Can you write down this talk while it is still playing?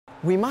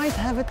We might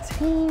have a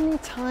teeny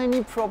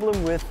tiny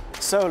problem with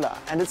solar,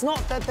 and it's not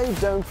that they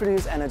don't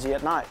produce energy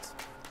at night.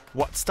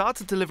 What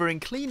started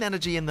delivering clean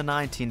energy in the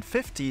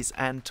 1950s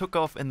and took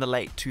off in the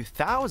late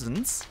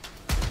 2000s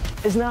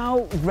is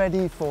now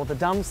ready for the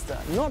dumpster.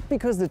 Not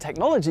because the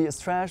technology is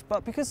trash,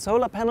 but because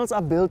solar panels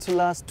are built to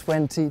last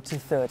 20 to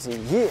 30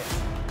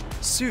 years.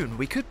 Soon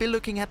we could be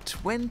looking at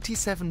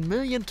 27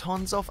 million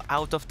tons of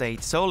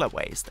out-of-date solar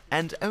waste,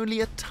 and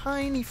only a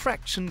tiny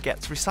fraction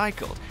gets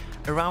recycled.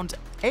 Around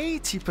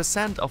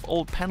 80% of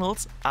old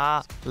panels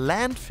are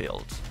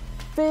landfilled.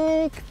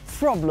 Big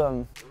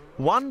problem.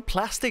 1.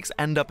 Plastics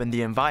end up in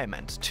the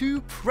environment,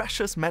 2.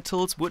 Precious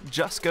metals would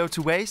just go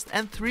to waste,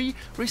 and 3.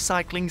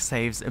 Recycling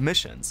saves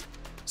emissions.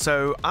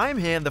 So I'm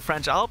here in the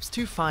French Alps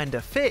to find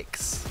a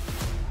fix.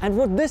 And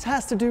what this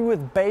has to do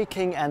with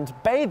baking and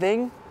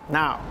bathing,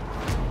 now.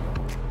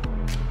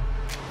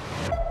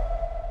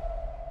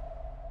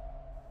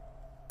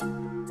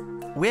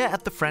 We're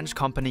at the French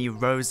company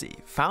Rosie.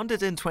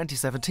 Founded in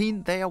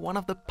 2017, they are one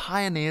of the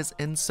pioneers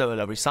in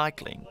solar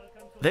recycling.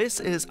 This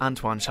is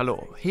Antoine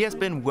Chalot. He has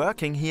been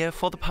working here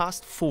for the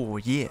past 4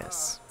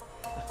 years.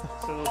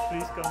 So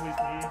please come with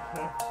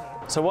me.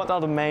 So what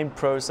are the main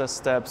process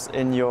steps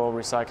in your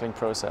recycling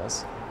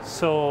process?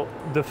 So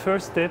the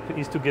first step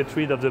is to get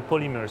rid of the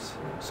polymers.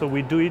 So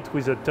we do it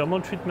with a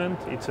thermal treatment.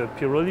 It's a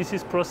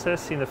pyrolysis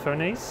process in a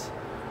furnace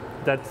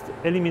that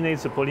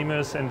eliminates the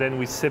polymers, and then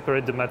we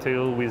separate the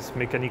material with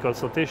mechanical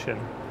sortation.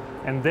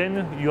 And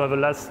then you have a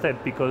last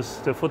step, because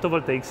the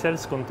photovoltaic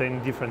cells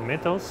contain different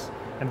metals,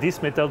 and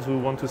these metals we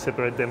want to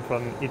separate them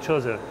from each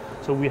other.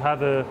 So we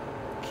have a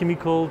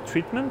chemical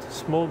treatment,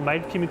 small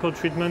mild chemical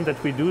treatment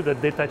that we do that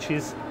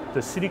detaches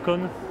the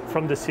silicon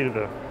from the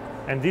silver.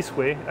 And this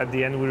way, at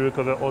the end, we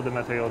recover all the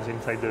materials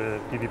inside the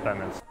PV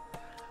panels.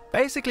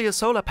 Basically, a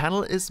solar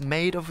panel is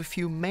made of a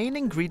few main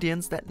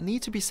ingredients that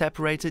need to be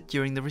separated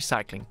during the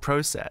recycling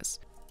process.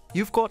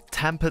 You've got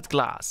tempered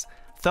glass,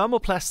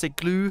 thermoplastic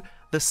glue,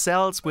 the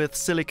cells with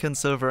silicon,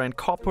 silver and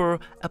copper,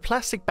 a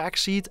plastic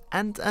backsheet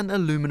and an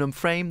aluminum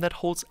frame that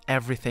holds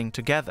everything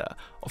together.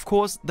 Of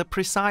course, the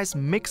precise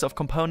mix of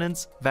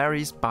components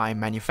varies by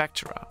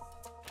manufacturer.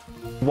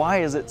 Why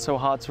is it so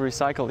hard to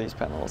recycle these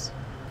panels?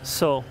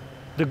 So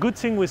the good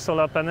thing with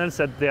solar panels is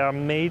that they are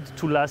made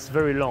to last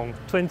very long.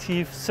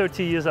 20,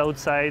 30 years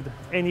outside,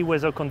 any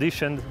weather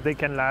condition, they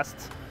can last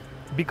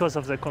because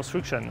of the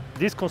construction.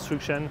 This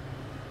construction,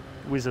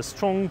 with a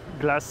strong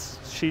glass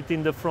sheet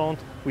in the front,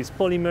 with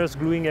polymers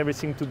gluing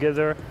everything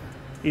together,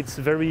 it's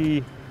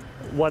very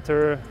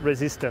water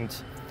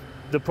resistant.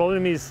 The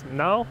problem is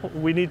now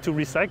we need to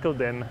recycle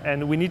them,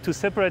 and we need to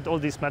separate all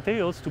these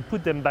materials to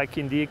put them back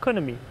in the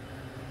economy.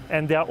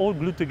 And they are all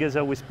glued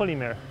together with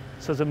polymer.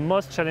 So the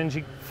most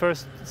challenging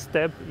first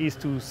step is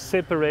to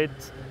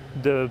separate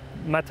the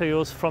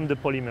materials from the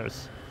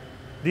polymers.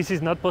 This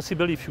is not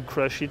possible if you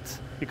crush it,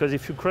 because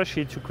if you crush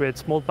it, you create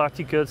small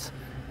particles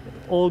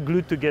all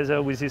glued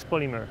together with this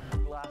polymer.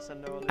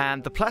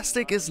 And the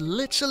plastic is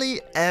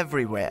literally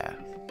everywhere.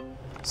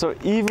 So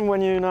even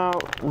when you now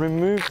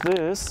remove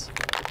this,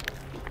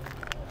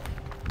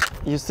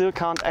 you still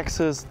can't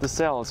access the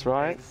cells,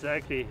 right?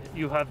 Exactly.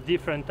 You have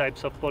different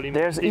types of polymers.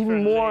 There's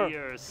even more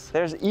layers.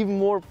 There's even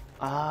more.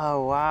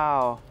 Oh,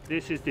 wow.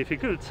 This is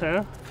difficult,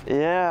 huh?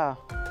 Yeah.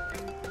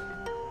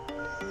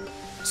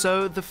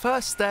 So the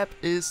first step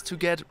is to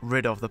get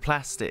rid of the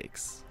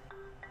plastics.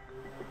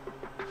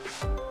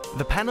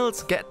 The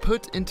panels get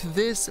put into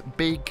this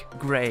big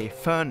grey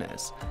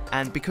furnace,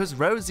 and because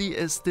Rosie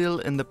is still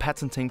in the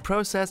patenting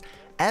process,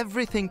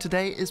 everything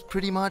today is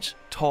pretty much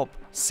top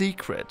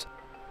secret.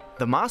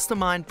 The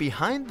mastermind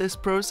behind this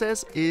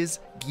process is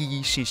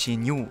Guy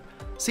Chichinou,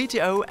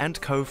 CTO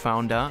and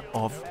co-founder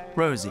of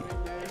Rosie.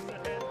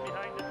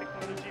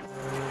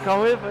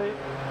 Come with me.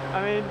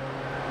 I mean,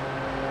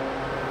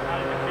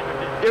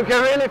 you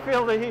can really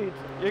feel the heat.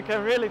 You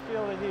can really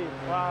feel the heat.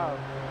 Wow.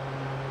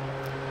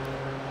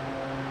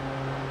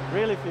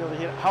 Really feel the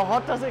heat. How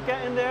hot does it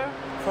get in there?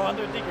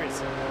 400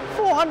 degrees.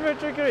 400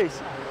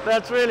 degrees.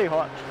 That's really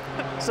hot.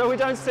 So we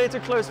don't stay too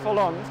close for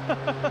long.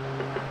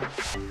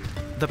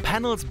 The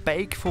panels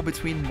bake for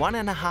between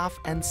 1.5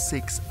 and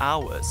 6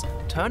 hours,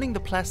 turning the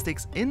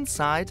plastics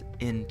inside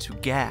into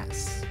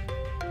gas.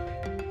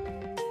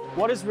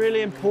 What is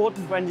really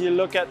important when you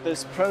look at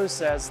this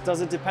process?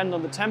 Does it depend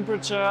on the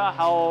temperature,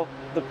 how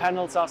the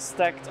panels are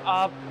stacked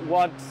up?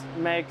 What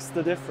makes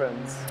the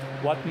difference?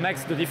 What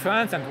makes the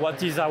difference and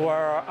what is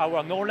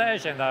our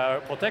knowledge and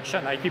our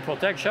protection, IP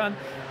protection,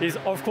 is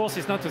of course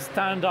it's not a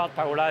standard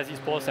pyrolysis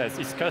process.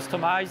 It's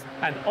customized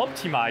and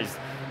optimized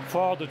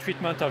for the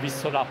treatment of these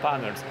solar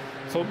panels.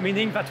 So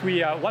meaning that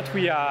what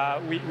we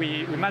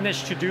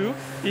managed to do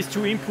is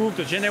to improve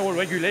the general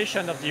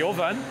regulation of the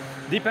oven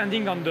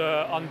depending on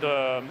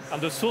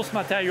the source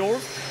material.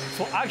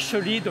 So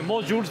actually the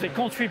modules, they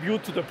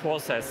contribute to the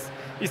process.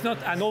 It's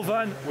not an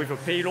oven with a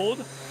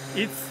payload.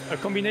 It's a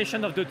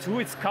combination of the two.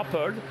 It's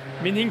coupled,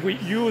 meaning we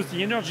use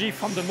the energy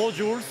from the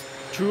modules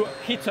to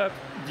heat up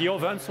the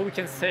oven so we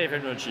can save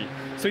energy.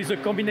 So it's a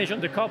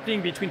combination, the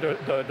coupling between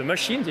the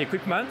machine, the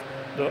equipment,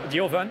 the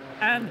oven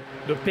and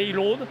the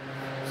payload.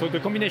 So the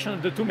combination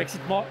of the two makes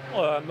it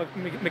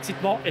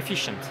more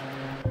efficient.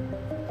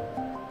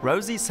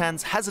 Rosie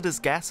sends hazardous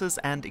gases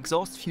and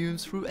exhaust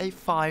fumes through a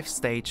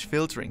 5-stage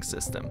filtering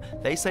system.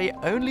 They say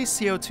only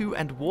CO2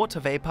 and water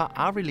vapor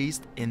are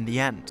released in the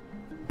end.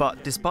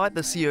 But despite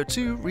the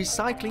CO2,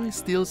 recycling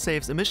still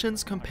saves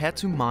emissions compared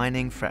to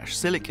mining fresh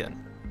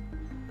silicon.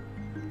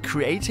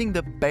 Creating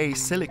the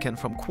base silicon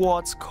from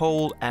quartz,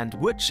 coal and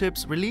wood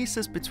chips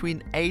releases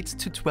between 8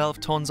 to 12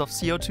 tons of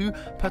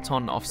CO2 per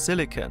ton of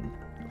silicon.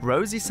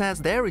 Rosie says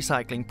their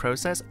recycling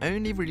process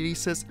only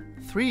releases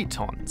 3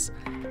 tons,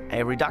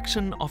 a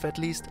reduction of at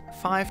least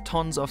 5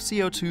 tons of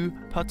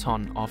CO2 per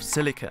ton of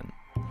silicon.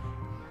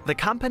 The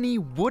company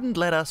wouldn't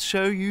let us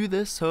show you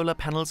the solar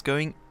panels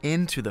going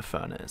into the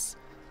furnace.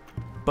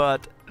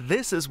 But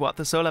this is what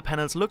the solar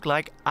panels look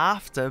like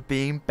after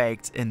being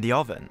baked in the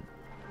oven.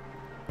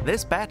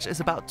 This batch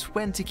is about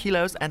 20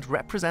 kilos and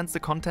represents the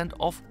content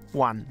of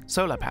 1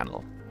 solar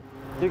panel.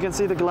 You can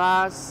see the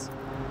glass,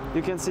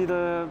 you can see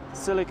the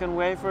silicon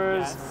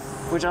wafers, yes,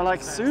 which are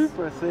like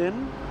super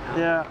thin.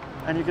 Yeah,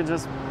 and you can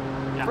just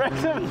break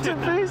them into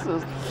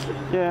pieces.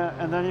 Yeah,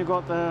 and then you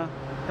got the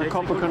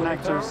copper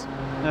connectors.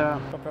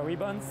 Yeah. Copper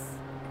ribbons.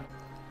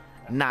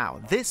 Now,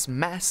 this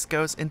mess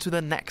goes into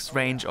the next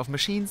range of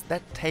machines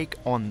that take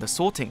on the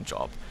sorting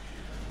job.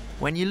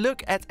 When you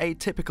look at a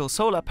typical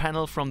solar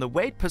panel from the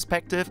weight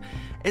perspective,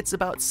 it's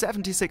about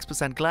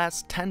 76%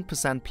 glass,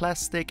 10%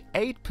 plastic,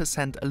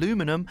 8%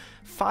 aluminum,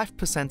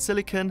 5%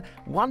 silicon,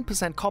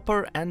 1%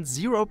 copper and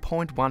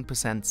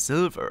 0.1%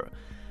 silver.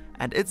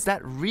 And it's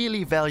that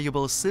really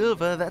valuable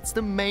silver that's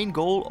the main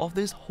goal of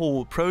this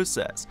whole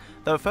process.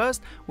 Though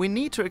first, we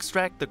need to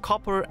extract the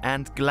copper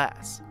and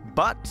glass.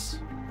 But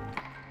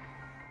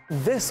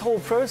this whole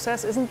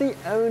process isn't the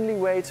only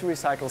way to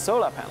recycle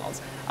solar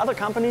panels. Other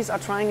companies are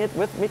trying it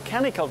with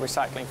mechanical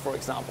recycling, for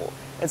example.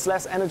 It's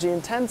less energy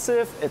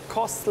intensive, it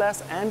costs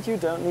less, and you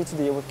don't need to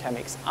deal with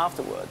chemics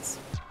afterwards.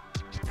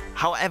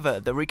 However,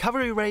 the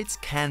recovery rates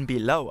can be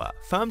lower.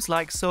 Firms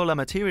like Solar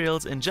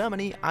Materials in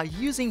Germany are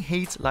using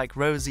heat like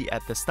Rosie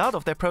at the start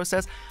of their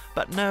process,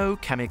 but no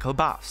chemical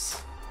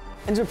baths.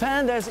 In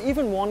Japan, there's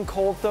even one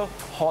called the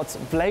hot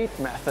blade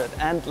method,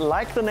 and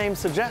like the name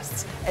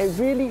suggests, a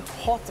really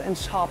hot and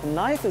sharp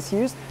knife is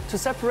used to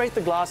separate the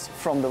glass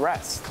from the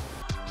rest.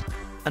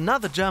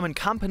 Another German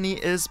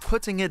company is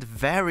putting it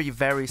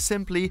very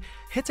simply,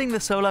 hitting the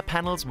solar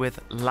panels with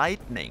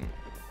lightning.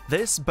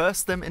 This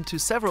bursts them into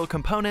several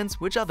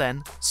components which are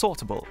then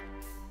sortable.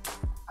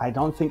 I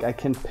don't think I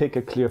can pick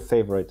a clear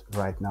favorite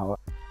right now.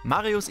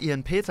 Marius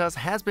Ian Peters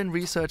has been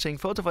researching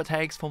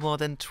photovoltaics for more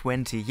than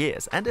 20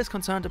 years and is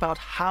concerned about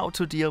how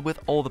to deal with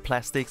all the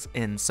plastics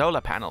in solar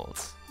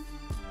panels.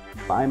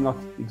 I'm not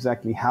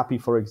exactly happy,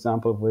 for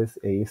example, with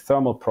a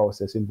thermal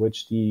process in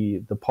which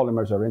the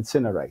polymers are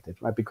incinerated,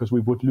 right? Because we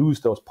would lose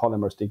those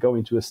polymers. They go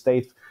into a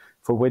state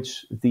for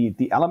which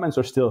the elements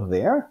are still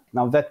there.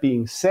 Now, that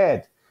being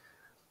said,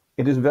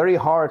 it is very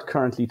hard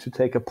currently to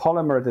take a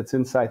polymer that's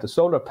inside the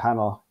solar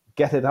panel,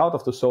 get it out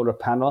of the solar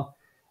panel,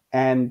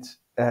 and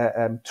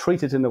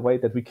treat it in a way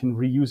that we can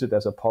reuse it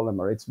as a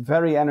polymer. It's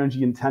very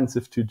energy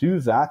intensive to do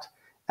that,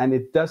 and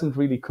it doesn't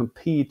really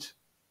compete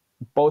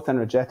both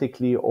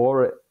energetically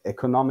or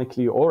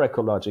economically or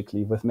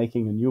ecologically with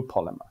making a new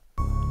polymer.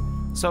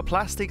 So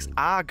plastics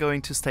are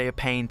going to stay a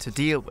pain to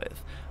deal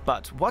with.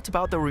 But what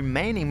about the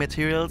remaining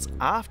materials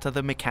after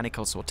the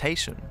mechanical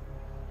sortation?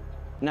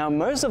 Now,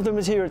 most of the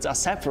materials are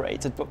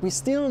separated, but we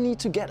still need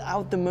to get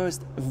out the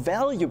most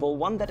valuable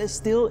one that is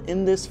still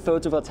in this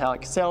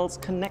photovoltaic cells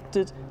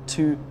connected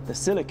to the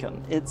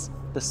silicon. It's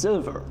the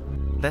silver.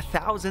 The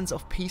thousands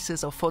of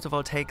pieces of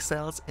photovoltaic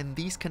cells in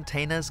these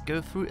containers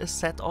go through a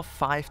set of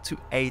 5 to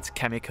 8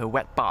 chemical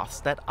wet baths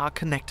that are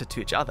connected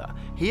to each other.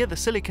 Here the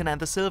silicon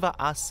and the silver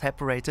are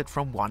separated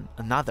from one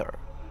another.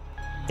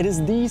 It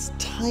is these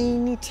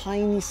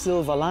tiny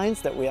silver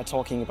lines that we are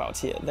talking about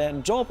here. Their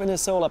job in a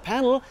solar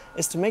panel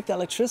is to make the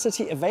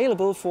electricity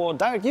available for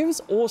direct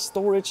use or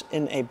storage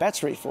in a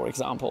battery, for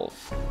example.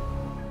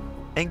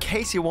 In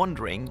case you're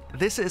wondering,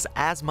 this is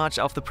as much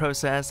of the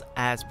process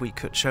as we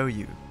could show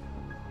you.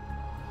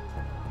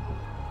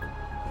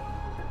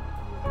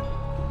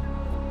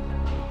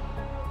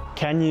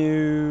 Can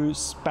you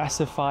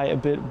specify a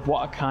bit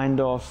what kind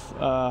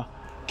of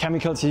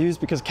chemicals you use?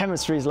 Because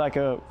chemistry is like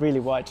a really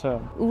wide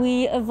term.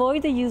 We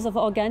avoid the use of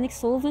organic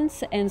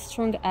solvents and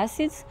strong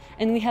acids,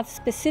 and we have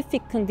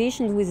specific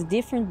conditions with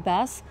different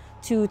baths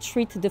to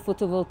treat the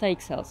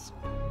photovoltaic cells.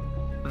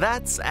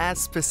 That's as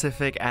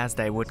specific as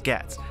they would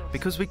get.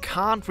 Because we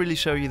can't really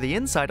show you the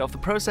inside of the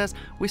process,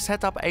 we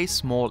set up a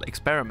small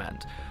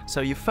experiment.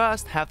 So you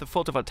first have the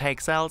photovoltaic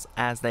cells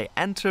as they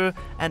enter,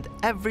 and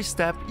every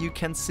step you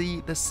can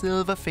see the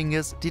silver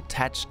fingers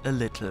detach a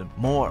little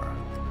more.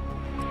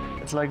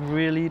 It's like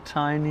really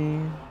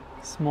tiny,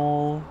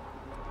 small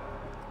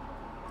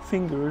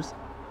fingers.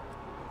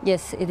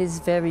 Yes, it is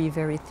very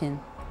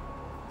thin.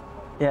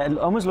 Yeah, it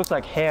almost looks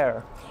like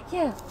hair.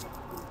 Yeah.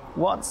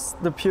 What's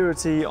the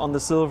purity on the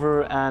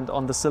silver and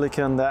on the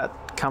silicon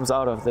that comes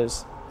out of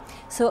this?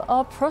 So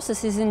our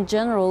process is in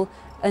general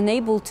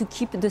unable to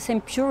keep the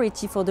same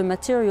purity for the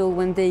material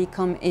when they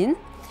come in,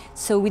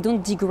 so we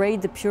don't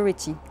degrade the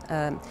purity.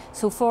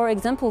 So for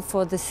example,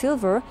 for the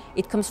silver,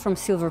 it comes from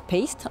silver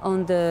paste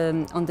on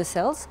the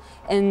cells,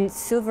 and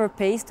silver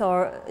paste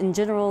are in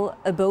general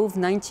above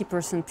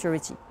 90%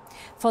 purity.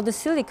 For the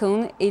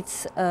silicone,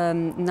 it's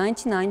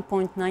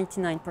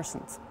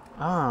 99.99%.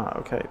 Ah,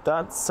 okay,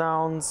 that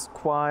sounds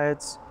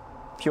quite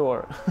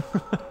pure.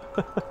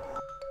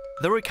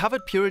 The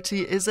recovered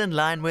purity is in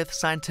line with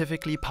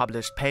scientifically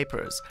published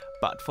papers,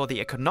 but for the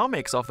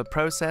economics of the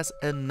process,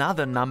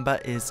 another number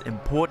is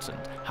important: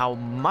 how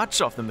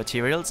much of the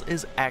materials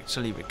is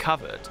actually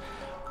recovered.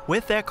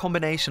 With their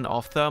combination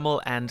of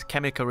thermal and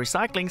chemical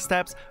recycling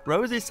steps,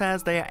 Rosie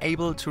says they are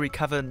able to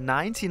recover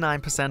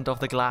 99% of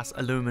the glass,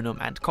 aluminum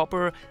and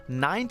copper,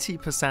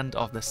 90%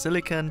 of the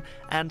silicon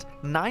and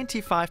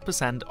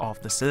 95% of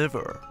the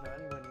silver.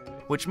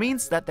 Which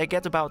means that they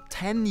get about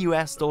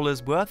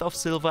 $10 worth of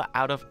silver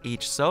out of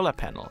each solar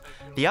panel.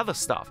 The other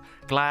stuff,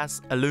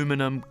 glass,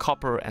 aluminum,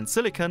 copper and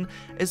silicon,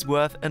 is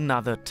worth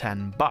another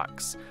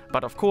 $10.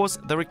 But of course,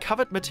 the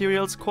recovered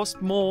materials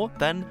cost more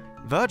than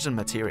virgin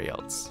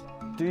materials.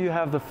 Do you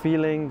have the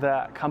feeling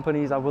that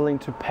companies are willing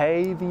to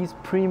pay these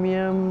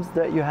premiums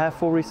that you have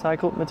for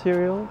recycled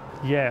material?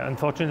 Yeah,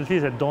 unfortunately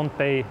they don't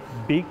pay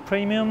big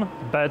premium,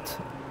 but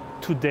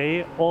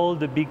today all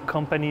the big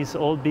companies,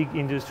 all big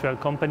industrial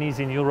companies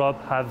in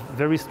Europe have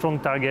very strong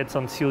targets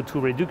on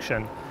CO2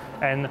 reduction.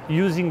 And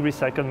using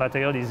recycled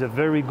material is a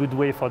very good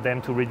way for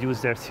them to reduce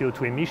their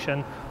CO2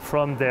 emission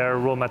from their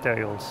raw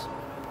materials.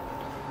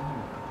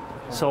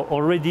 So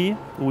already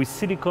with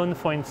silicon,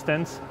 for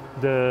instance,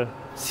 the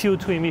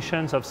CO2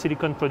 emissions of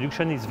silicon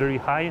production is very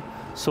high.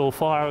 So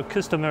for our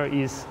customer,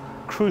 it's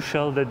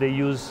crucial that they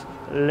use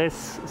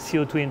less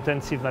CO2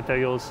 intensive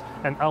materials,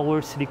 and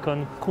our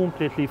silicon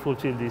completely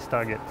fulfills this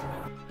target.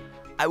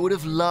 I would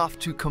have loved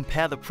to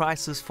compare the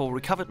prices for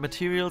recovered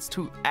materials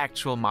to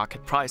actual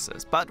market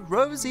prices, but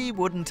Rosie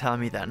wouldn't tell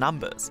me their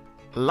numbers.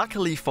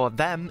 Luckily for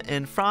them,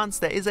 in France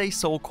there is a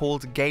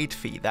so-called gate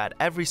fee that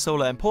every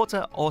solar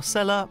importer or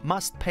seller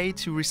must pay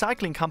to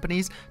recycling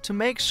companies to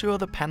make sure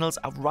the panels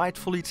are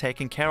rightfully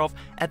taken care of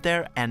at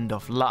their end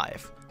of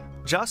life.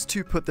 Just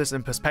to put this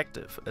in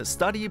perspective, a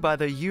study by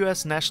the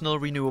US National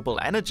Renewable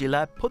Energy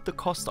Lab put the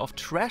cost of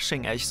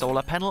trashing a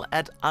solar panel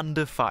at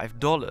under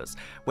 $5,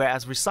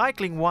 whereas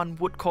recycling one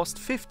would cost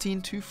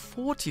 $15 to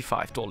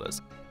 $45.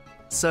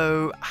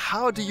 So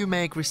how do you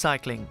make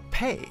recycling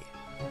pay?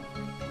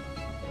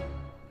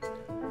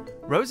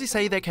 Rosie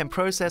say they can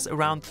process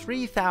around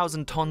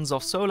 3,000 tons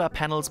of solar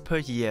panels per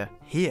year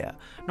here.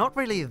 Not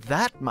really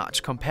that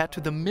much compared to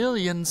the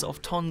millions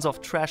of tons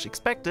of trash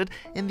expected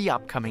in the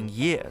upcoming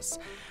years.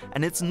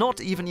 And it's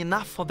not even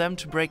enough for them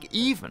to break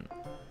even.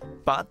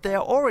 But they're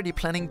already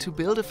planning to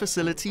build a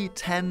facility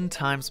 10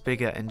 times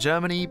bigger in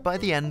Germany by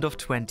the end of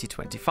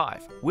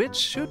 2025, which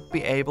should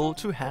be able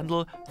to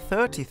handle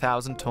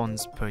 30,000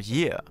 tons per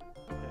year.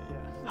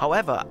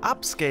 However,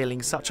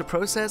 upscaling such a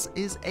process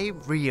is a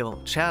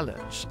real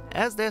challenge,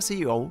 as their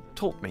CEO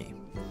told me.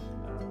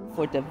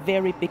 For the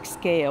very big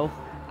scale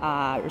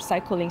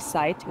recycling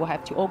site, we'll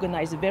have to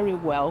organize very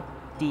well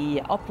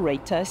the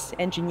operators,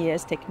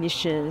 engineers,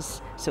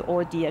 technicians, so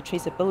all the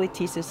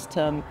traceability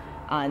system,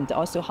 and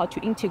also how to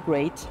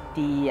integrate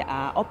the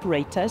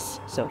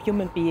operators, so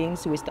human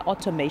beings with the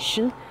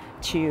automation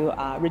to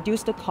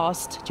reduce the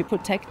cost, to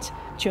protect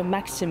to a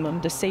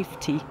maximum the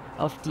safety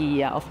of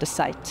the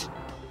site.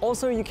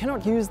 Also, you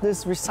cannot use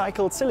this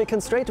recycled silicon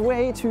straight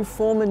away to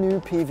form a new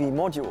PV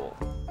module.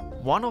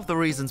 One of the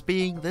reasons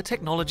being the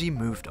technology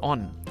moved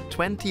on.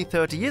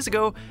 20-30 years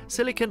ago,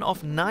 silicon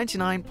of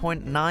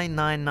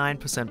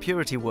 99.999%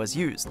 purity was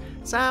used.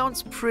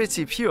 Sounds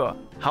pretty pure.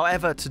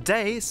 However,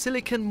 today,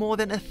 silicon more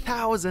than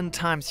 1,000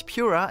 times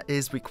purer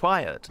is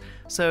required.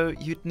 So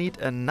you'd need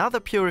another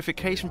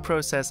purification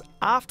process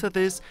after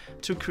this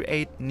to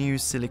create new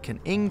silicon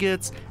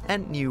ingots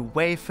and new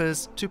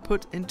wafers to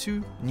put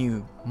into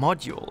new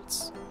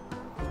modules.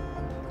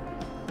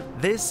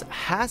 This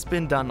has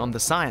been done on the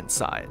science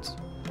side.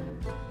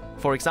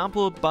 For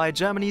example, by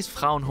Germany's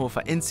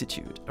Fraunhofer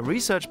Institute, a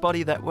research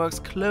body that works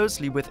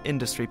closely with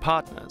industry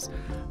partners.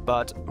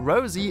 But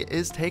Rosie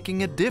is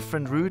taking a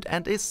different route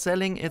and is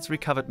selling its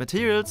recovered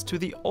materials to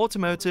the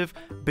automotive,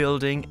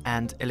 building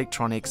and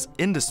electronics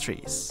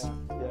industries.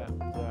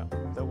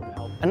 That would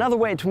help. Another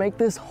way to make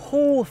this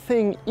whole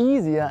thing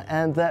easier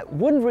and that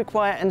wouldn't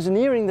require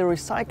engineering the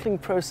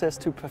recycling process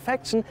to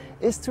perfection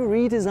is to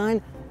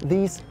redesign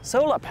these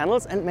solar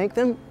panels and make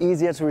them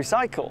easier to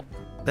recycle.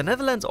 The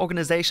Netherlands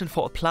Organization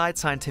for Applied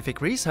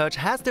Scientific Research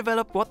has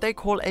developed what they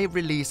call a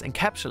release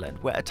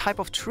encapsulant, where a type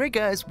of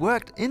trigger is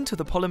worked into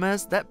the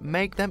polymers that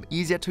make them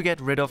easier to get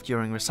rid of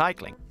during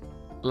recycling.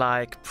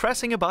 Like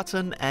pressing a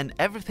button and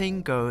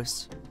everything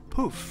goes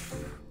poof.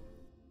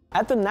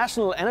 At the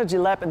National Energy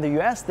Lab in the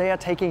US, they are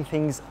taking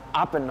things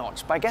up a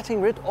notch by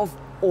getting rid of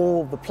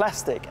all the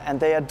plastic. And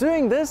they are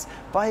doing this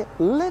by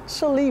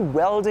literally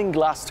welding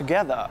glass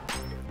together.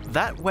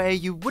 That way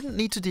you wouldn't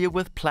need to deal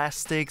with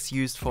plastics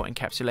used for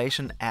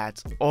encapsulation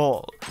at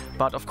all.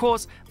 But of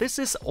course, this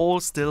is all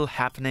still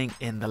happening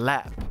in the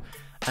lab.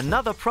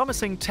 Another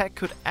promising tech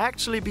could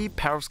actually be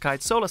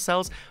perovskite solar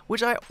cells,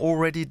 which I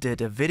already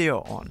did a video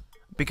on.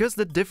 Because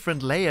the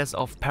different layers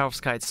of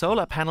perovskite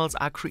solar panels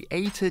are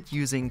created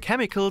using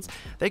chemicals,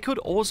 they could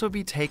also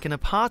be taken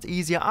apart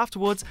easier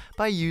afterwards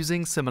by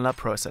using similar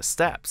process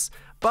steps.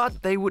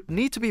 But they would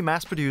need to be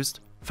mass-produced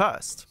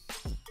first.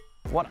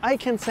 What I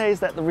can say is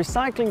that the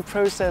recycling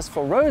process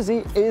for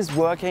Rosie is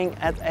working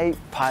at a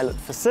pilot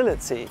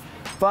facility.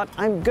 But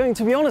I'm going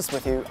to be honest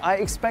with you, I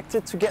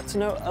expected to get to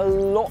know a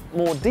lot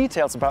more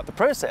details about the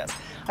process.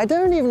 I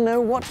don't even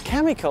know what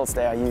chemicals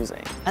they are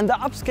using. And the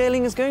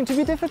upscaling is going to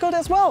be difficult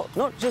as well,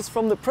 not just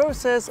from the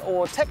process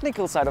or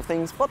technical side of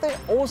things, but they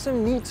also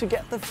need to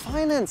get the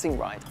financing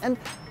right. And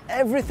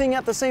everything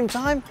at the same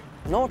time,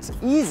 not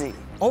easy.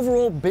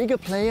 Overall, bigger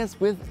players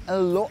with a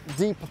lot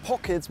deeper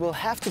pockets will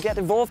have to get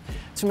involved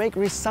to make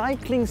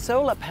recycling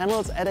solar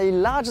panels at a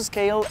larger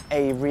scale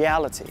a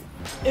reality.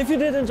 If you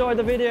did enjoy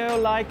the video,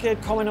 like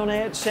it, comment on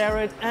it, share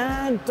it,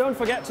 and don't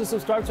forget to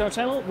subscribe to our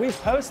channel. We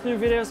post new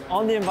videos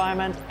on the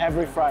environment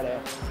every Friday.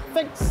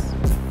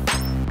 Thanks!